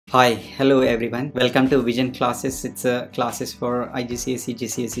Hi, hello everyone. Welcome to Vision classes. It's a classes for IGCSE,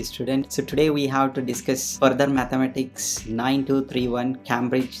 GCSE students. So today we have to discuss further mathematics 9231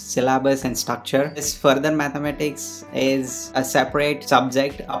 Cambridge syllabus and structure. This further mathematics is a separate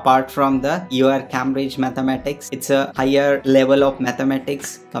subject apart from the your Cambridge mathematics. It's a higher level of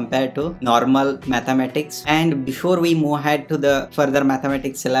mathematics compared to normal mathematics. And before we move ahead to the further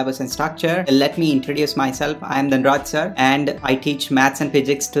mathematics syllabus and structure, let me introduce myself. I am Dhanraj Sir and I teach maths and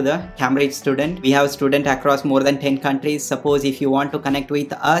physics to the Cambridge student. We have students across more than 10 countries. Suppose if you want to connect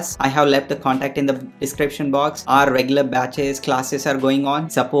with us, I have left the contact in the description box. Our regular batches classes are going on.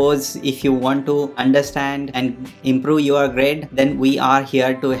 Suppose if you want to understand and improve your grade, then we are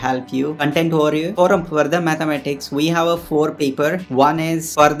here to help you. Content overview. For further mathematics, we have a 4 paper. One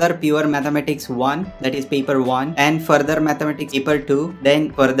is further pure mathematics 1, that is paper 1, and further mathematics paper 2,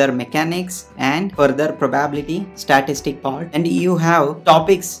 then further mechanics and further probability statistic part. And you have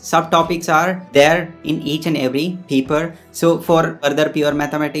topics, subtopics are there in each and every paper. So for further pure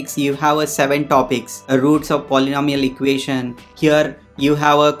mathematics, you have a 7 topics, roots of polynomial equation. Here you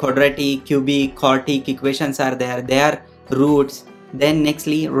have a quadratic, cubic, quartic equations are there. They are roots. Then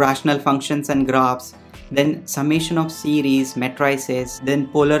nextly rational functions and graphs. Then summation of series, matrices, then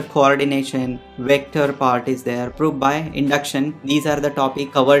polar coordination, vector part is there, proof by induction. These are the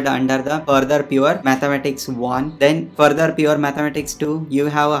topic covered under the further pure mathematics 1. Then further pure mathematics 2, you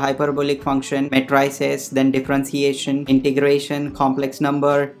have a hyperbolic function, matrices, then differentiation, integration, complex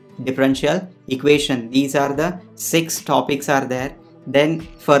number, differential equation. These are the 6 topics are there. Then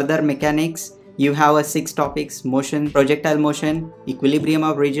further mechanics, you have a 6 topics: motion, projectile motion, equilibrium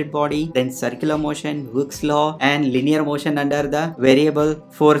of rigid body, then circular motion, Hooke's law, and linear motion under the variable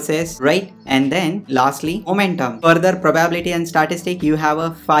forces, right? And then lastly momentum. Further probability and statistic, you have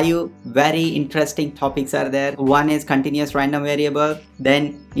a 5 very interesting topics are there. One is continuous random variable,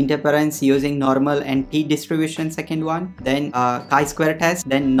 then interference using normal and t-distribution, second one, then chi-square test,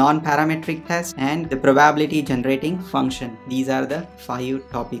 then non-parametric test, and the probability generating function. These are the 5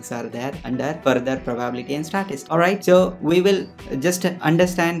 topics are there under further probability and statistics. Alright, so we will just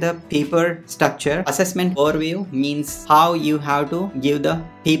understand the paper structure. Assessment overview means how you have to give the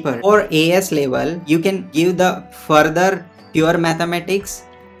paper. For AS level, you can give the further pure mathematics.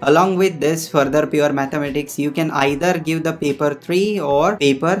 Along with this further pure mathematics, you can either give the paper 3 or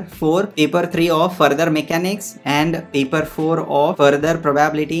paper 4. Paper 3 of further mechanics and paper 4 of further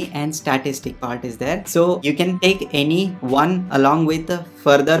probability and statistic part is there. So you can take any one along with the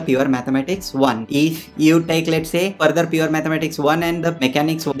further pure mathematics 1. If you take, let's say, further pure mathematics 1 and the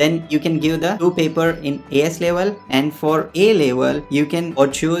mechanics 1, then you can give the 2 paper in AS level, and for A level you can or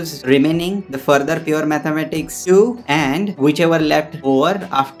choose remaining the further pure mathematics 2 and whichever left over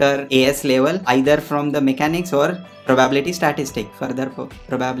after AS level, either from the mechanics or probability statistic, further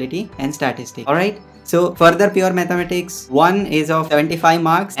probability and statistic. Alright, so further pure mathematics 1 is of 75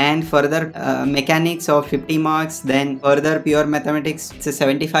 marks and further mechanics of 50 marks. Then further pure mathematics, it's a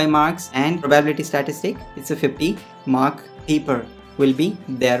 75 marks, and probability statistic, it's a 50 mark paper will be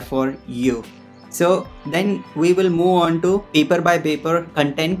there for you. So then we will move on to paper by paper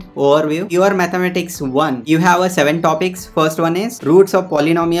content overview. Pure mathematics 1, you have a 7 topics. First one is roots of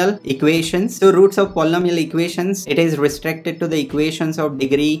polynomial equations. So roots of polynomial equations, it is restricted to the equations of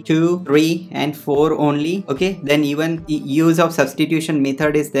degree 2, 3 and 4 only. Okay, then even use of substitution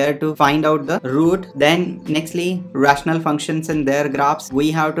method is there to find out the root. Then nextly rational functions and their graphs. We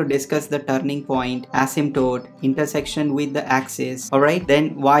have to discuss the turning point, asymptote, intersection with the axis. Alright,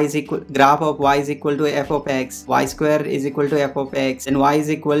 then y is equal, graph of y is equal to f of x, y square is equal to f of x, and y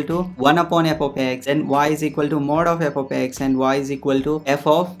is equal to 1 upon f of x, and y is equal to mod of f of x, and y is equal to f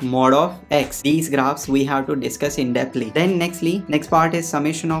of mod of x. These graphs we have to discuss in depthly. Then next part is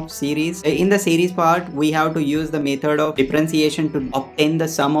summation of series. In the series part, we have to use the method of differentiation to obtain the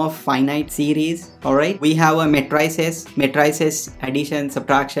sum of finite series. Alright, we have a matrices, addition,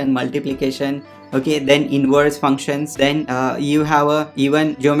 subtraction, multiplication. Okay, then inverse functions, then you have a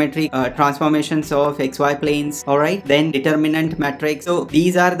even geometric transformations of xy planes. Alright, then determinant matrix. So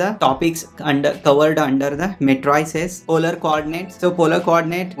these are the topics covered under the matrices. Polar coordinates. So polar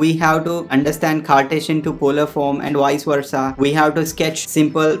coordinate, we have to understand Cartesian to polar form and vice versa. We have to sketch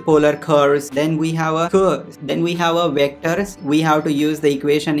simple polar curves. Then we have a curve. Then we have a vectors. We have to use the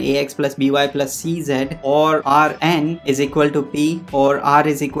equation ax plus by plus cz, or rn is equal to p, or r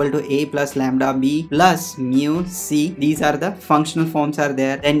is equal to a plus lambda b plus mu c. These are the functional forms are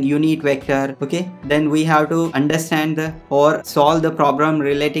there. Then unit vector. Okay, then we have to understand the or solve the problem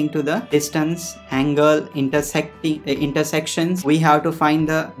relating to the distance, angle, intersections. We have to find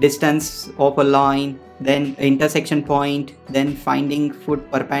the distance of a line, then intersection point, then finding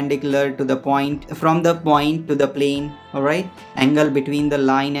foot perpendicular to the point, from the point to the plane, alright, angle between the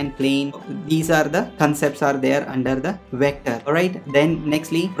line and plane. These are the concepts are there under the vector, alright. Then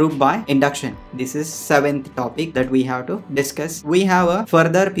nextly, proof by induction. This is 7th topic that we have to discuss. We have a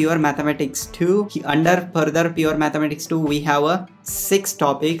further pure mathematics 2. Under further pure mathematics 2 we have a 6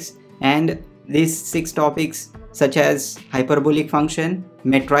 topics, and these 6 topics such as hyperbolic function,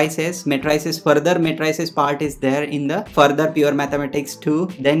 matrices, further matrices part is there in the further pure mathematics 2.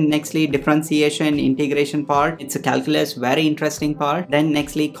 Then nextly, differentiation, integration part, it's a calculus, very interesting part. Then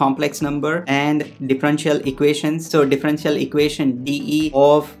nextly, complex number and differential equations. So differential equation DE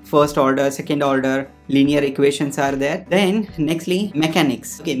of first order, second order, linear equations are there. Then nextly,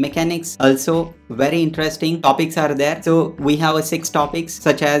 mechanics. Okay, mechanics also very interesting topics are there. So we have a 6 topics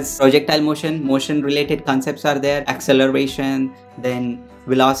such as projectile motion, motion related concepts are there, acceleration, then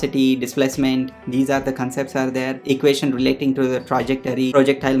velocity, displacement, these are the concepts are there, equation relating to the trajectory,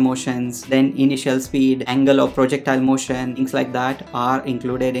 projectile motions, then initial speed, angle of projectile motion, things like that are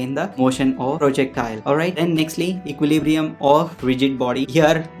included in the motion of projectile. Alright, then nextly, equilibrium of rigid body.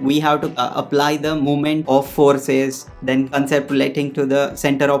 Here we have to apply the movement of forces, then concept relating to the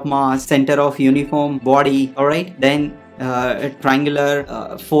center of mass, center of uniform body. Alright, then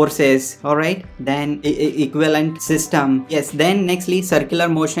triangular forces, alright, then equivalent system. Yes, then nextly, circular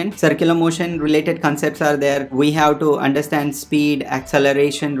motion related concepts are there. We have to understand speed,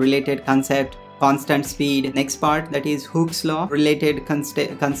 acceleration related concept, constant speed. Next part, that is Hooke's law related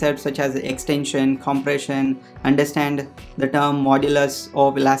concepts such as extension, compression, understand the term modulus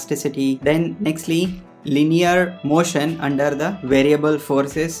of elasticity. Then nextly, linear motion under the variable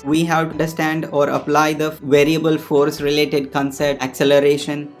forces. We have to understand or apply the variable force related concept,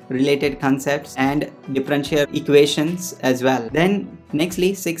 acceleration related concepts, and differential equations as well. Then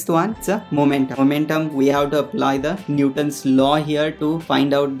nextly, 6th one, it's a momentum. We have to apply the Newton's law here to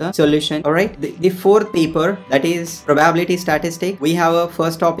find out the solution. Alright, the 4th paper, that is probability statistic. We have a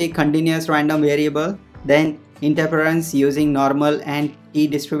first topic, continuous random variable, then interference using normal and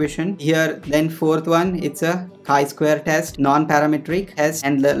t-distribution here. Then 4th one, it's a chi-square test, non-parametric test,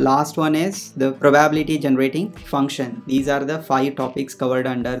 and the last one is the probability generating function. These are the 5 topics covered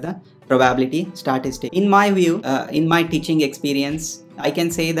under the probability statistics. In my view, in my teaching experience, I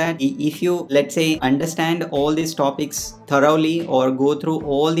can say that if you, let's say, understand all these topics thoroughly or go through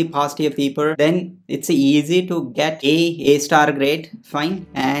all the past year paper, then it's easy to get A star grade, fine.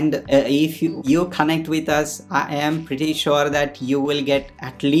 And if you connect with us, I am pretty sure that you will get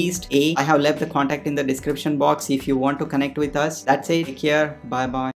at least A. I have left the contact in the description box if you want to connect with us. That's it. Take care. Bye bye.